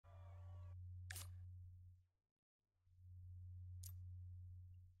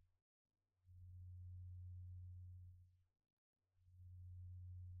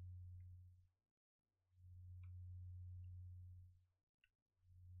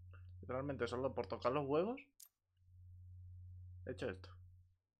Literalmente solo por tocar los huevos he hecho esto.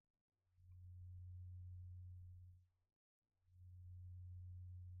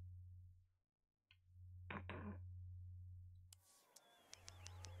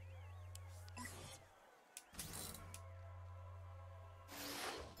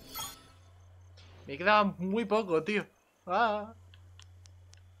 Me quedaba muy poco, tío. Ah.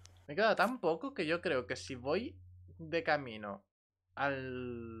 Me queda tan poco que yo creo que si voy de camino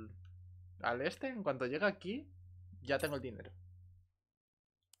al este, en cuanto llegue aquí, ya tengo el dinero.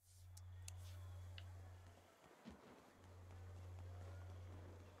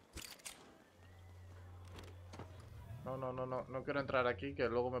 No quiero entrar aquí, que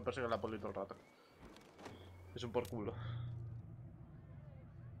luego me persigue la poli todo el rato. Es un por culo.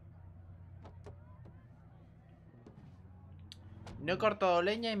 No he cortado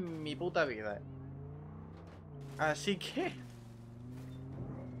leña en mi puta vida. Así que...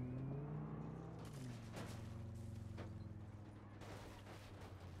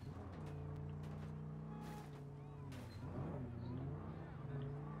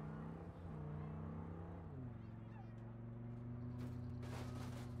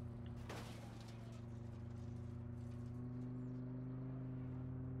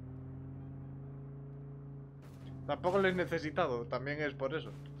 Tampoco lo he necesitado, también es por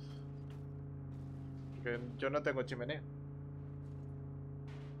eso. Que yo no tengo chimenea.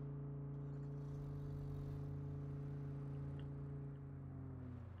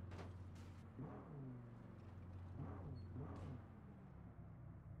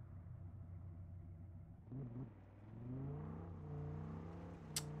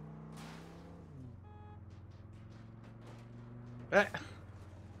 ¡Eh!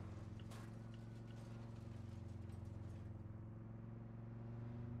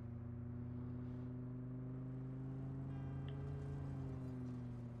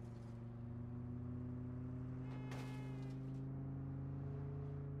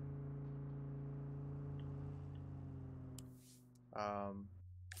 Um...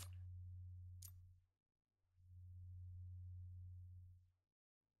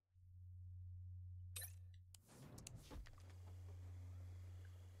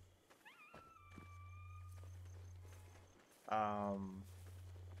 Um...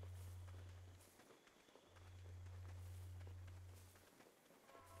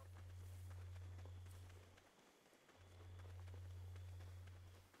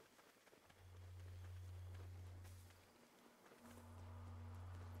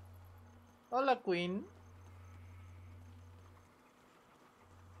 Hola, Queen.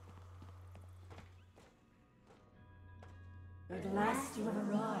 At last you have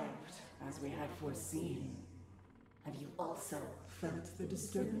arrived, as we had foreseen. Have you also felt the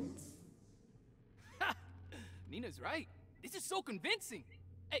disturbance? Ha! Nina's right. This is so convincing.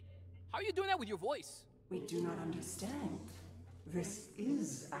 Hey, how are you doing that with your voice? We do not understand. This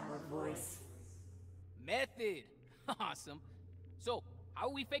is our voice. Method. Awesome. So, how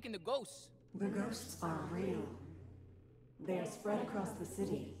are we faking the ghosts? The ghosts are real. They are spread across the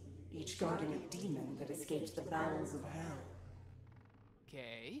city, each guarding a demon that escaped the bowels of hell.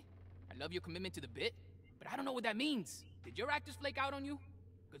 Okay. I love your commitment to the bit, but I don't know what that means. Did your actors flake out on you?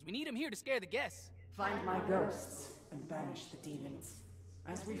 Because we need them here to scare the guests. Find my ghosts and banish the demons,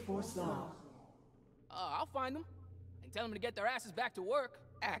 as we foresaw. I'll find them, and tell them to get their asses back to work.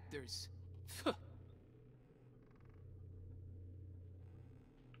 Actors.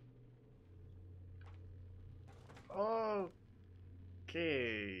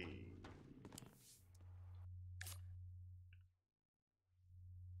 Okay.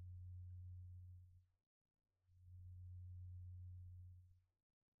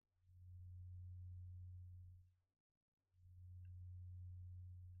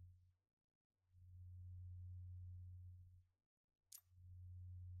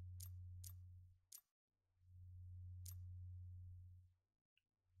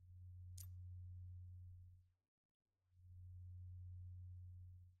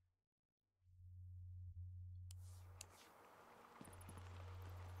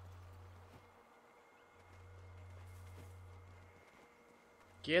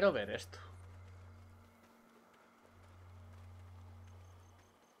 Quiero ver esto.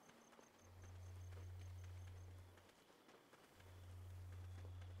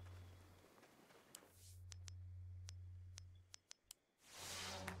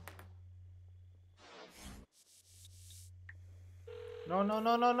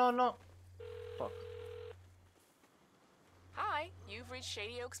 No. Fuck. Hi, you've reached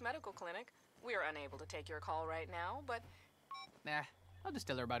Shady Oaks Medical Clinic. We are unable to take your call right now, but... Nah, I'll just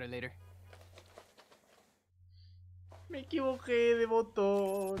tell her about it later. Me equivoqué de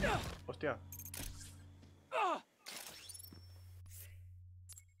botón. Hostia.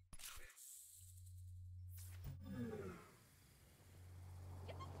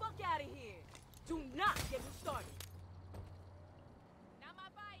 Get the fuck out of here. Do not get me started. Not my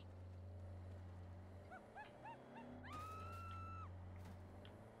bike.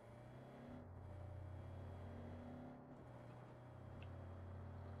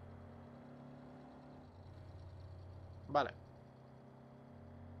 Vale.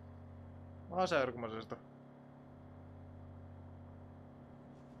 Vamos a ver cómo es esto.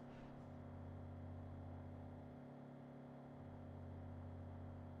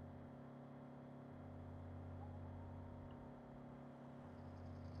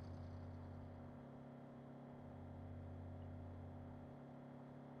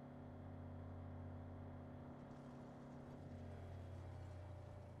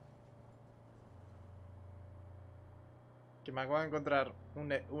 Que me acabo de encontrar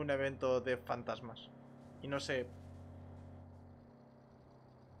un evento de fantasmas. Y no sé.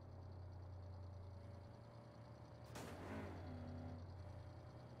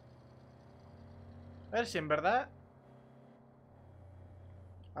 A ver si en verdad.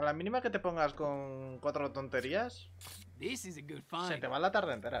 A la mínima que te pongas con 4 tonterías, This is a good se find. te va la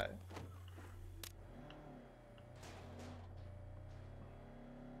tarde entera,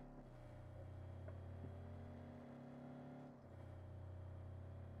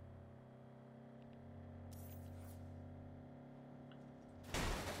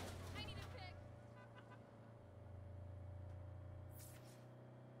 I need a pick.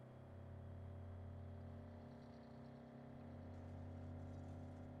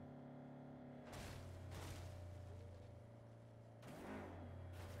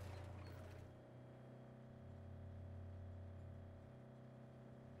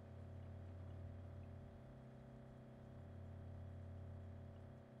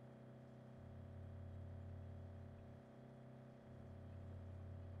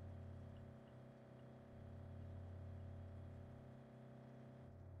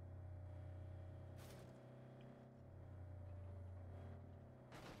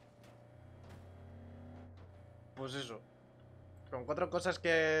 Pues eso. Con 4 cosas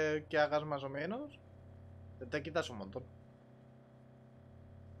que hagas más o menos, te quitas un montón.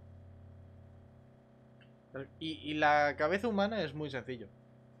 Y la cabeza humana es muy sencillo.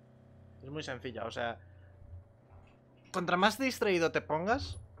 Es muy sencilla, o sea. Contra más distraído te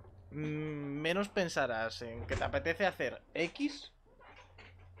pongas, menos pensarás en que te apetece hacer X.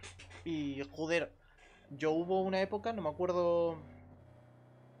 Y joder, yo hubo una época, no me acuerdo,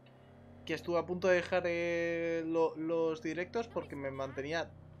 que estuve a punto de dejar los directos porque me mantenía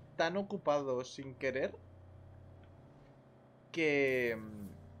tan ocupado sin querer que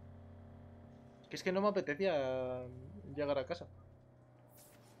es que no me apetecía llegar a casa.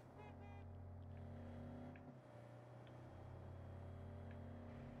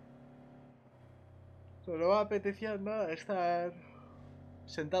 Solo me apetecía nada estar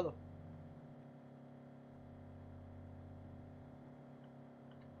sentado.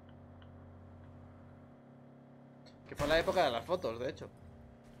 Que fue la época de las fotos, de hecho.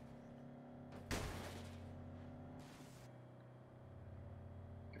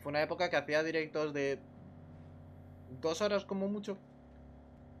 Que fue una época que hacía directos de 2 horas como mucho.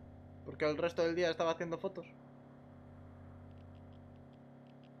 Porque el resto del día estaba haciendo fotos.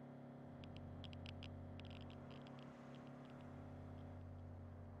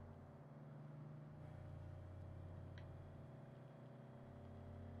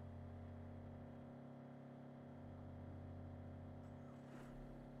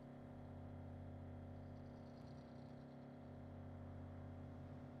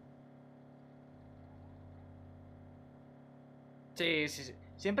 Sí, sí, sí.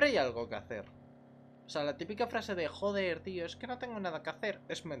 Siempre hay algo que hacer. O sea, la típica frase de joder, tío, es que no tengo nada que hacer,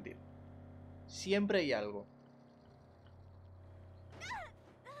 es mentir. Siempre hay algo.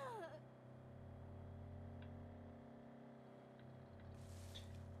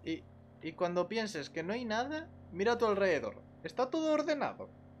 Y, y cuando pienses que no hay nada, mira a tu alrededor. Está todo ordenado.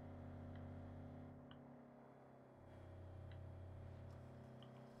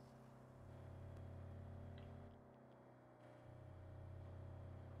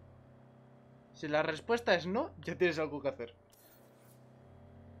 Si la respuesta es no, ya tienes algo que hacer.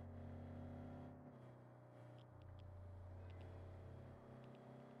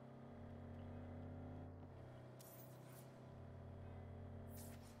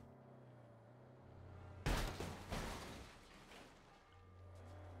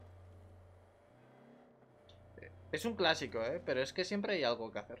 Es un clásico, ¿eh? Pero es que siempre hay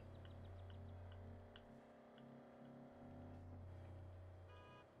algo que hacer.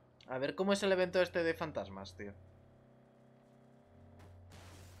 A ver cómo es el evento este de fantasmas, tío.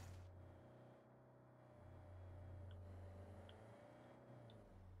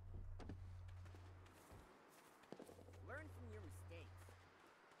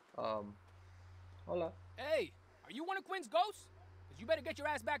 Hola. Hey, are you one of Quinn's ghosts? Because you better get your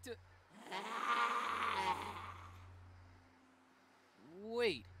ass back to...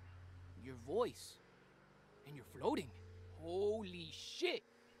 Wait, your voice. And you're floating. Holy shit.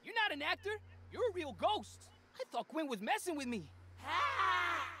 You're not an actor. You're a real ghost. I thought Quinn was messing with me.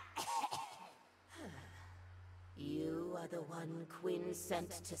 You are the one Quinn sent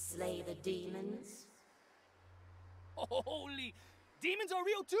to slay the demons? Holy... Demons are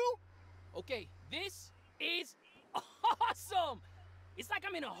real too? Okay, this is awesome! It's like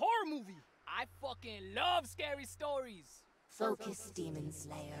I'm in a horror movie. I fucking love scary stories. Focus, Demon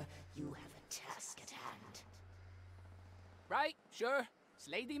Slayer. You have a task at hand. Right, sure.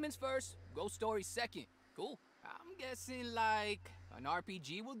 Slay demons first, ghost stories second. Cool. I'm guessing like an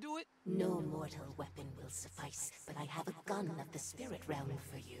RPG will do it? No mortal weapon will suffice, but I have a gun of the spirit realm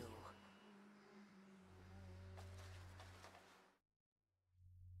for you.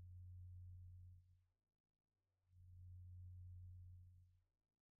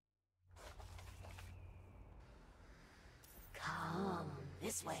 Come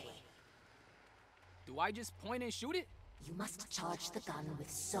this way. Do I just point and shoot it? You must charge the gun with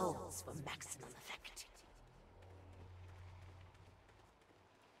souls for maximum effect.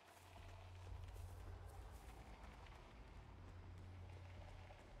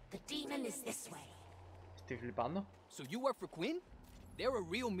 The demon is this way. Estoy flipando. So you work for Quinn? They're a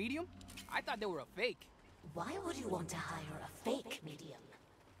real medium? I thought they were a fake. Why would you want to hire a fake medium?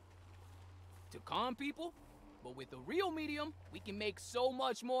 To con people? But with a real medium, we can make so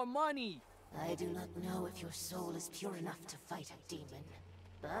much more money. I do not know if your soul is pure enough to fight a demon,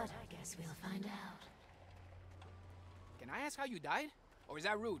 but I guess we'll find out. Can I ask how you died? Or is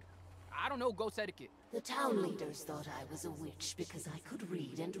that rude? I don't know ghost etiquette. The town leaders thought I was a witch because I could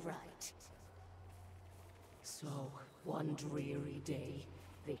read and write. So, one dreary day,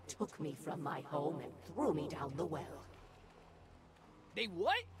 they took me from my home and threw me down the well. They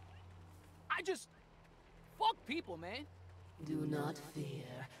what? I just... Fuck people, man. Do not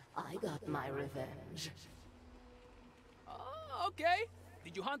fear. I got my revenge. Oh, okay.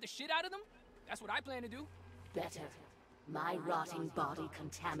 Did you hunt the shit out of them? That's what I plan to do. Better. My rotting body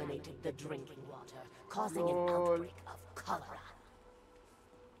contaminated the drinking water, causing an outbreak of cholera.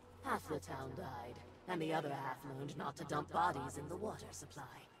 Half the town died, and the other half learned not to dump bodies in the water supply.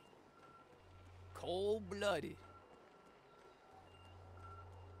 Cold-blooded.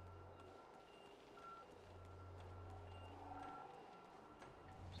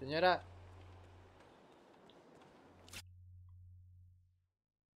 Señora.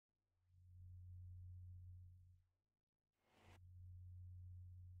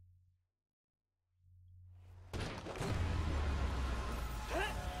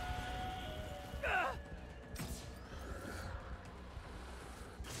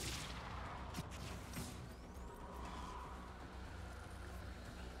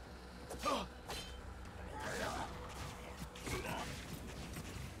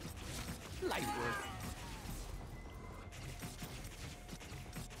 Light work.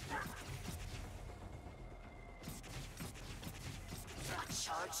 A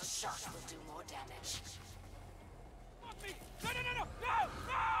charged shot will do more damage. Fuck me! No, no, no, no! No!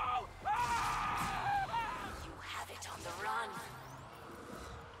 No! Ah! You have it on the run.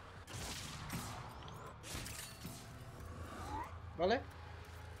 ¿Vale?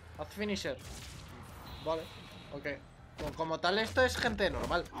 Haz finisher. Vale, ok. Como tal, esto es gente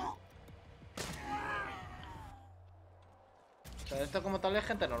normal. O sea, esto como tal es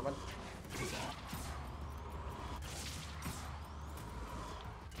gente normal.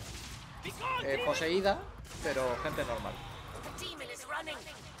 Poseída, pero gente normal. The demon is running.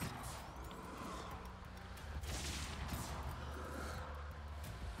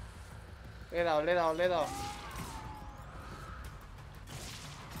 Le he dado, le he dado, le he dado.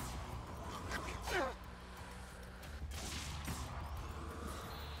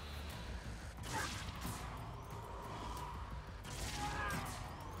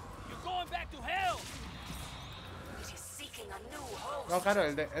 No, claro,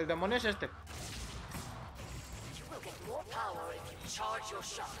 el demonio es este. You will get more power if you charge your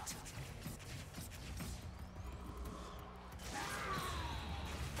shot.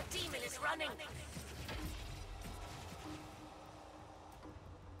 The demon is running.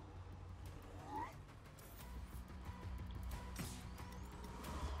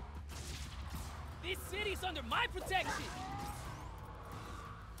 This city's under my protection.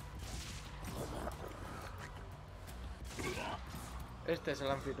 Este es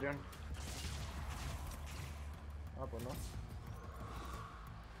el anfitrión. Ah, pues no.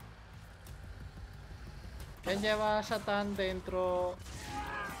 ¿Quién lleva a Satán dentro?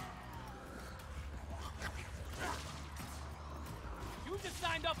 You just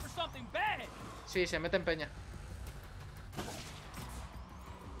signed up for something bad. Sí, se mete en peña.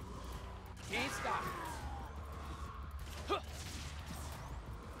 Can't stop.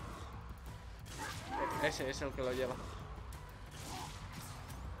 Ese es el que lo lleva.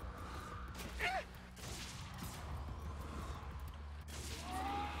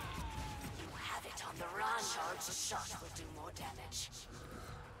 You have it on the run. Charged shot will do more damage.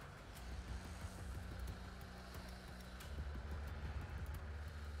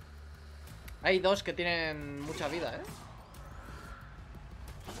 Hay dos que tienen mucha vida, ¿eh?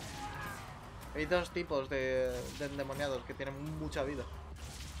 Hay dos tipos de endemoniados que tienen mucha vida.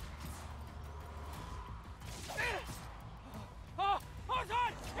 Oh, hold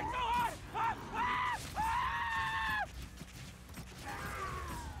on! It's so hard!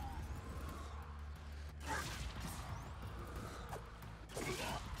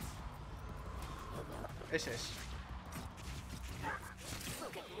 Ese es. You'll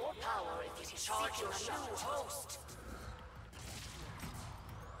get more power if you charge your new host.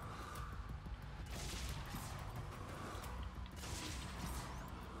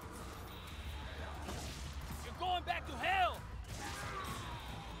 You're going back to hell!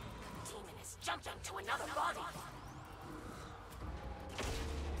 Demon is jumping to another body.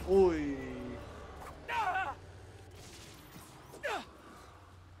 Uy. Ah!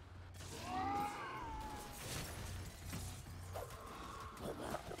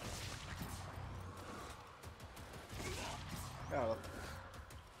 Claro.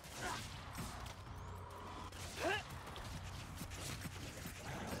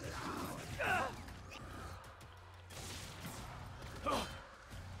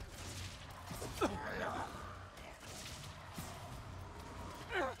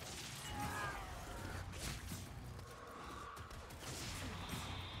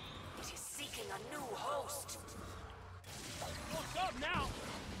 It is seeking a new host. What's up now?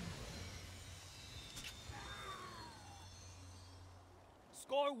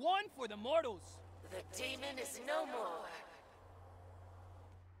 Score 1 for the mortals. The demon is no more.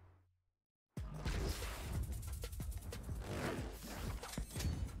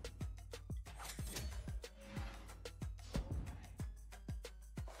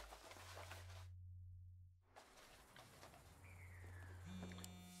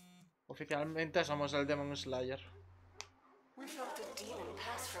 Oficialmente somos el Demon Slayer. We felt a demon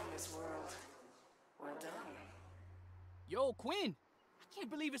pass from this world. Well done. Yo, Quinn! I can't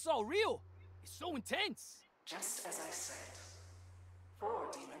believe it's all real. It's so intense. Just as I said, 4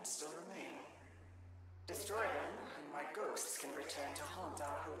 demons still remain. Destroy them, and my ghosts can return to haunt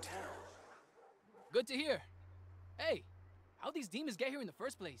our hotel. Good to hear. Hey, how'd these demons get here in the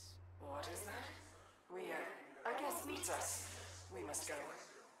first place? What is that? I guess meets us. We must go.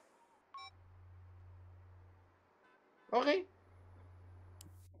 Ok.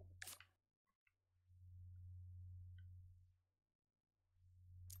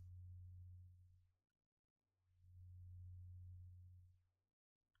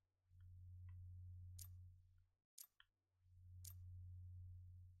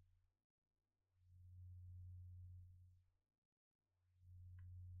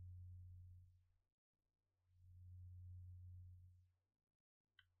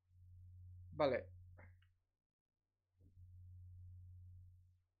 Vale.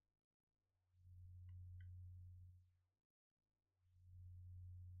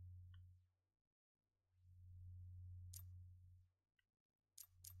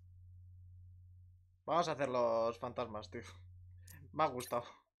 Vamos a hacer los fantasmas, tío. Me ha gustado.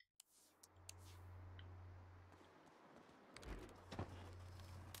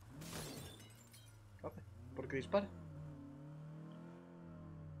 ¿Por qué dispara?